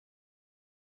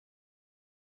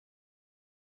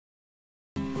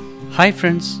Hi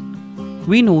friends,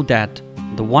 we know that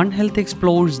the One Health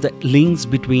explores the links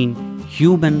between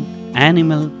human,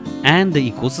 animal and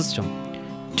the ecosystem.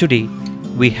 Today,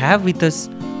 we have with us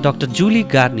Dr. Julie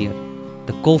Garnier,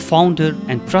 the co-founder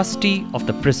and trustee of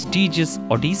the prestigious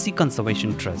Odyssey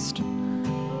Conservation Trust.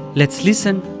 Let's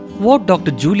listen what Dr.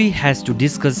 Julie has to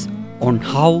discuss on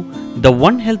how the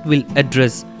One Health will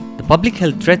address the public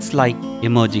health threats like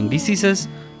emerging diseases,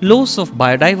 loss of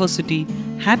biodiversity,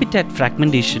 habitat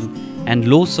fragmentation, and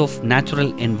loss of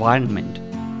natural environment.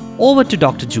 Over to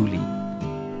Dr. Julie.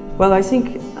 Well, I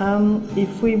think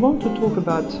if we want to talk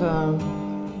about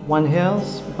One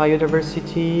Health,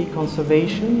 biodiversity,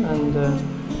 conservation, and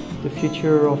the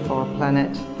future of our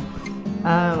planet,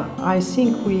 I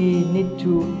think we need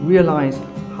to realize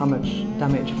how much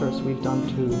damage first we've done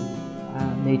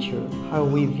to nature, how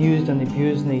we've used and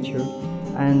abused nature,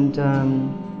 and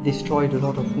destroyed a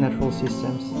lot of natural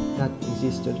systems that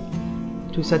existed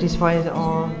to satisfy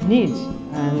our needs.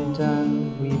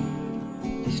 And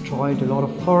we've destroyed a lot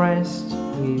of forests,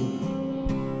 we've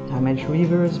damaged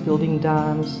rivers, building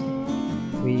dams,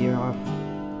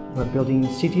 we're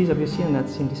building cities obviously, and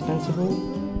that's indispensable.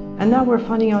 And now we're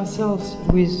finding ourselves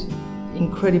with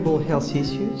incredible health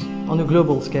issues on a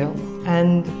global scale.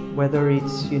 And whether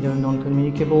it's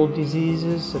non-communicable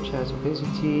diseases such as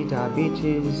obesity,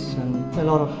 diabetes, and a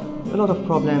lot of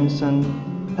problems. And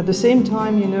at the same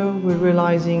time, we're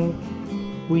realizing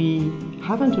we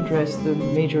haven't addressed the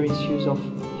major issues of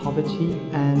poverty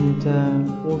and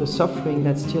all the suffering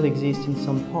that still exists in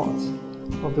some parts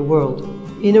of the world.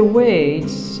 In a way,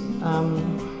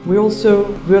 we're also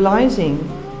realizing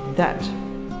that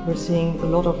we're seeing a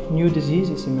lot of new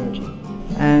diseases emerging,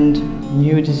 and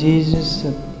new diseases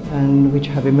which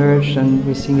have emerged, and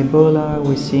we're seeing Ebola,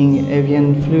 we're seeing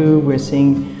avian flu, we're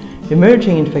seeing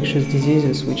emerging infectious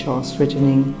diseases which are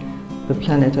threatening the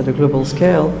planet at a global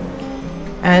scale.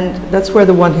 And that's where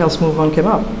the One Health movement came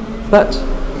up. But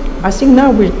I think now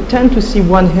we tend to see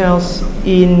One Health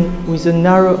with a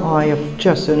narrow eye of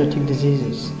just zoonotic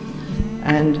diseases.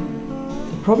 And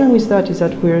the problem with that is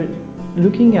that we're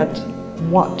looking at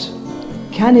what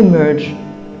can emerge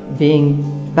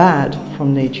being bad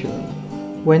from nature,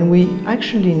 when we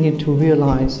actually need to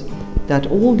realize that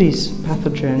all these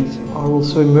pathogens are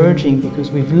also emerging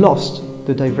because we've lost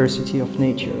the diversity of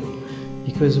nature,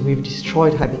 because we've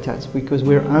destroyed habitats, because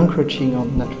we're encroaching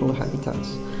on natural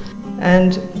habitats.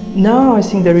 And now I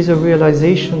think there is a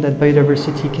realization that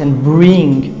biodiversity can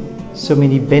bring so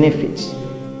many benefits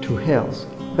to health.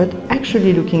 But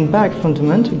actually looking back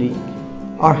fundamentally,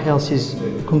 our health is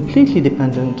completely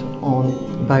dependent on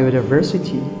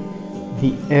biodiversity.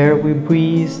 The air we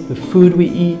breathe, the food we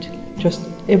eat, just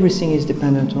everything is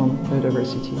dependent on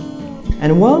biodiversity.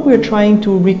 And while we're trying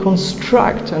to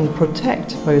reconstruct and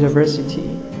protect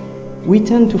biodiversity, we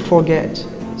tend to forget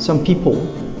some people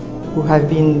who have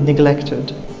been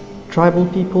neglected. Tribal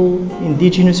people,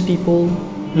 indigenous people,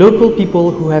 local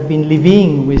people who have been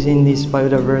living within these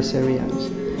biodiverse areas,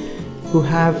 who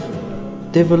have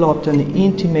developed an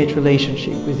intimate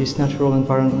relationship with these natural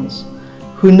environments,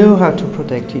 who know how to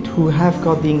protect it, who have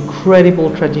got the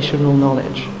incredible traditional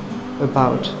knowledge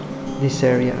about these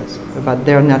areas, about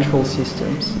their natural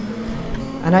systems.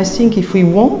 And I think if we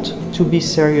want to be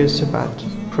serious about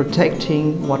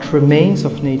protecting what remains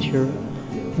of nature,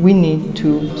 we need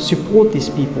to support these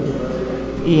people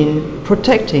in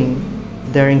protecting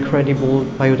their incredible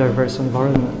biodiverse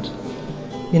environment.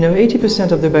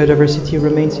 80% of the biodiversity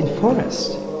remains in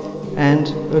forests, and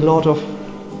a lot of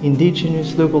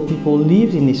indigenous local people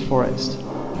live in these forests,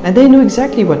 and they know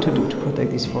exactly what to do to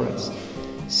protect these forests.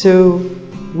 So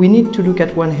we need to look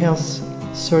at One Health,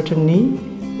 certainly,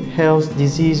 health,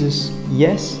 diseases,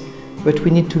 yes, but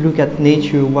we need to look at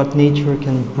nature, what nature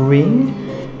can bring,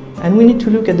 and we need to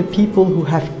look at the people who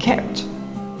have kept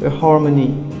a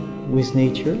harmony with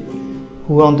nature,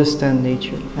 who understand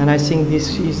nature. And I think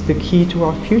this is the key to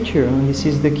our future, and this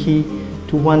is the key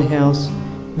to One Health,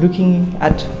 looking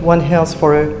at One Health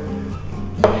for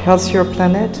a healthier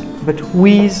planet, but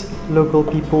with local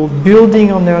people,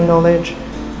 building on their knowledge.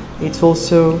 It's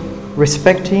also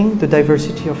respecting the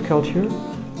diversity of culture,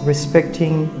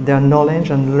 respecting their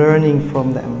knowledge and learning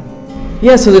from them.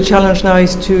 Yeah, so the challenge now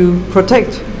is to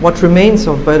protect what remains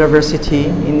of biodiversity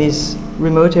in these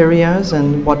remote areas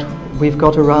and what we've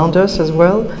got around us as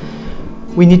well.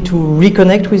 We need to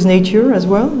reconnect with nature as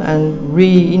well and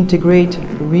reintegrate,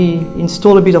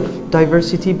 reinstall a bit of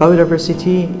diversity,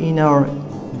 biodiversity in our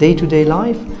day-to-day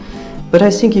life. But I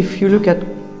think if you look at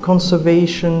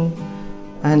conservation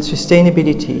and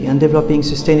sustainability and developing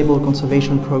sustainable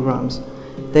conservation programs,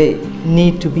 they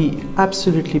need to be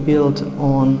absolutely built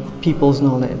on people's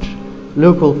knowledge,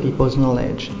 local people's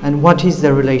knowledge and what is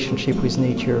their relationship with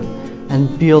nature,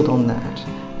 and build on that.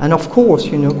 And of course,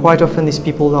 quite often these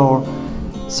people are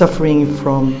suffering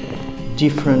from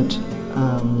different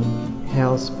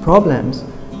health problems,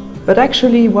 but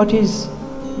actually what is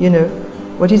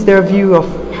their view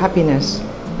of happiness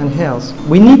and health?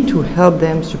 We need to help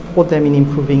them, support them in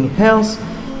improving health,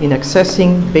 in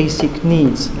accessing basic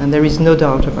needs, and there is no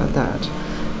doubt about that.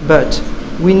 But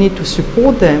we need to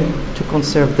support them to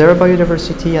conserve their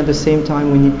biodiversity. At the same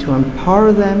time, we need to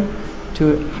empower them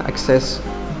to access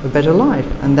a better life,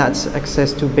 and that's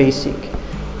access to basic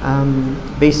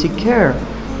care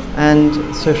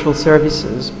and social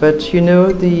services. But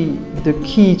the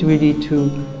key really to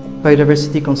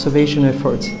biodiversity conservation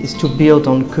efforts is to build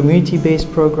on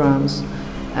community-based programs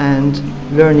and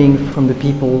learning from the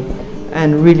people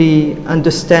and really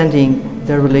understanding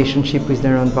their relationship with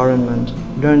their environment,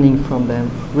 learning from them,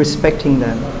 respecting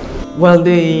them. Well,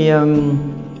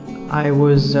 I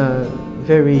was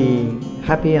very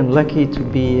happy and lucky to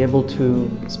be able to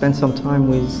spend some time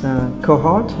with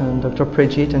Cohort and Dr.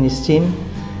 Prejit and his team,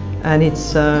 and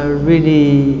it's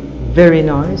really very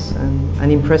nice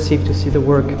and impressive to see the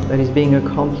work that is being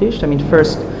accomplished. I mean,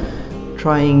 first,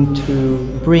 trying to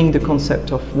bring the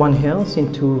concept of One Health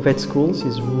into vet schools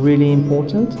is really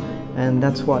important, and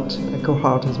that's what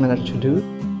Cohort has managed to do.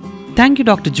 Thank you,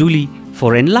 Dr. Julie,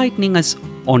 for enlightening us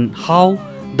on how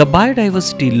the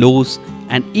biodiversity loss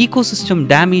and ecosystem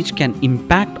damage can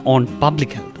impact on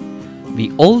public health.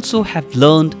 We also have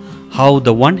learned how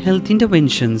the One Health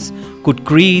interventions could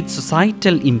create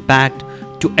societal impact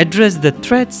to address the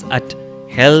threats at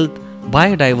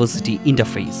health-biodiversity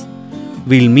interface.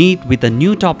 We'll meet with a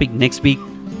new topic next week.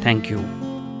 Thank you.